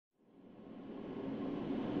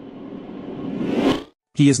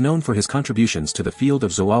He is known for his contributions to the field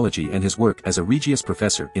of zoology and his work as a Regius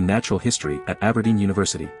Professor in Natural History at Aberdeen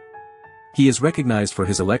University. He is recognized for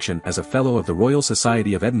his election as a Fellow of the Royal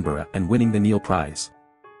Society of Edinburgh and winning the Neill Prize.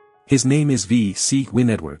 His name is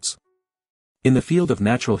V.C.Wynne-Edwards. In the field of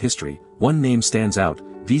natural history, one name stands out,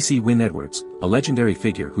 V.C.Wynne-Edwards, a legendary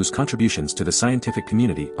figure whose contributions to the scientific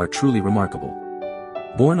community are truly remarkable.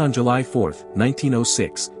 Born on July 4,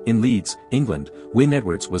 1906, in Leeds, England,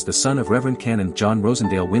 Wynne-Edwards was the son of Reverend Canon John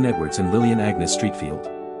Rosindale Wynne-Edwards and Lilian Agnes Streatfield.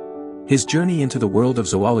 His journey into the world of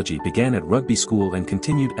zoology began at Rugby School and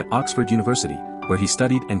continued at Oxford University, where he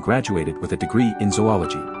studied and graduated with a degree in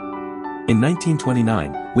zoology. In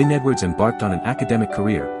 1929, Wynne-Edwards embarked on an academic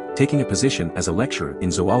career, taking a position as a lecturer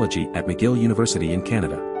in zoology at McGill University in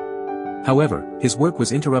Canada. However, his work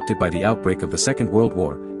was interrupted by the outbreak of the Second World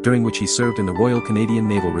War, during which he served in the Royal Canadian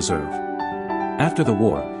Naval Reserve. After the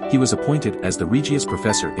war, he was appointed as the Regius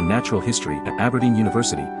Professor in Natural History at Aberdeen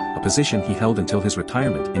University, a position he held until his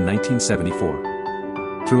retirement in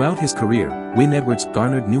 1974. Throughout his career, Wynne-Edwards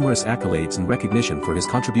garnered numerous accolades and recognition for his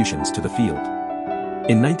contributions to the field.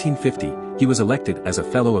 In 1950, he was elected as a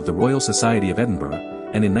Fellow of the Royal Society of Edinburgh,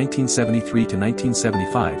 and in 1973 to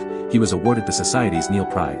 1975, he was awarded the Society's Neill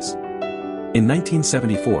Prize. In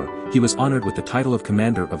 1974, he was honored with the title of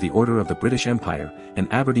Commander of the Order of the British Empire,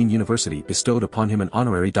 and Aberdeen University bestowed upon him an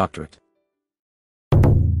honorary doctorate.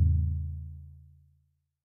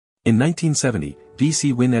 In 1970,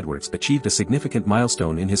 V.C.Wynne-Edwards achieved a significant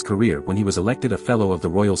milestone in his career when he was elected a Fellow of the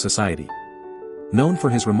Royal Society. Known for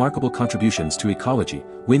his remarkable contributions to ecology,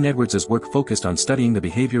 Wynne-Edwards' work focused on studying the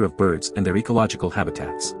behavior of birds and their ecological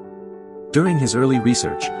habitats. During his early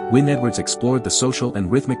research, Wynne-Edwards explored the social and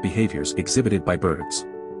rhythmic behaviors exhibited by birds.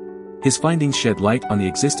 His findings shed light on the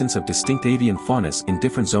existence of distinct avian faunas in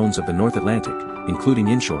different zones of the North Atlantic, including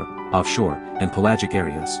inshore, offshore, and pelagic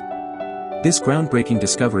areas. This groundbreaking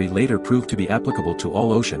discovery later proved to be applicable to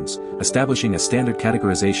all oceans, establishing a standard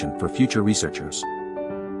categorization for future researchers.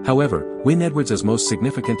 However, Wynne-Edwards' most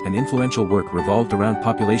significant and influential work revolved around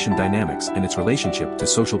population dynamics and its relationship to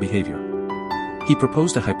social behavior. He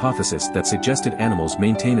proposed a hypothesis that suggested animals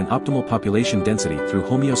maintain an optimal population density through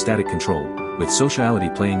homeostatic control, with sociality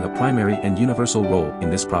playing a primary and universal role in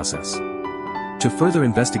this process. To further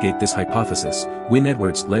investigate this hypothesis,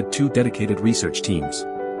 Wynne-Edwards led two dedicated research teams.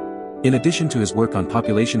 In addition to his work on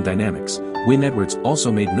population dynamics, Wynne-Edwards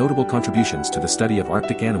also made notable contributions to the study of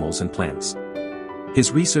Arctic animals and plants.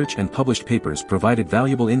 His research and published papers provided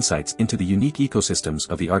valuable insights into the unique ecosystems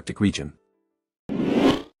of the Arctic region.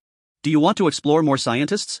 Do you want to explore more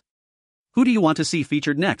scientists? Who do you want to see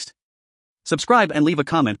featured next? Subscribe and leave a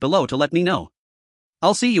comment below to let me know.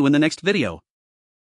 I'll see you in the next video.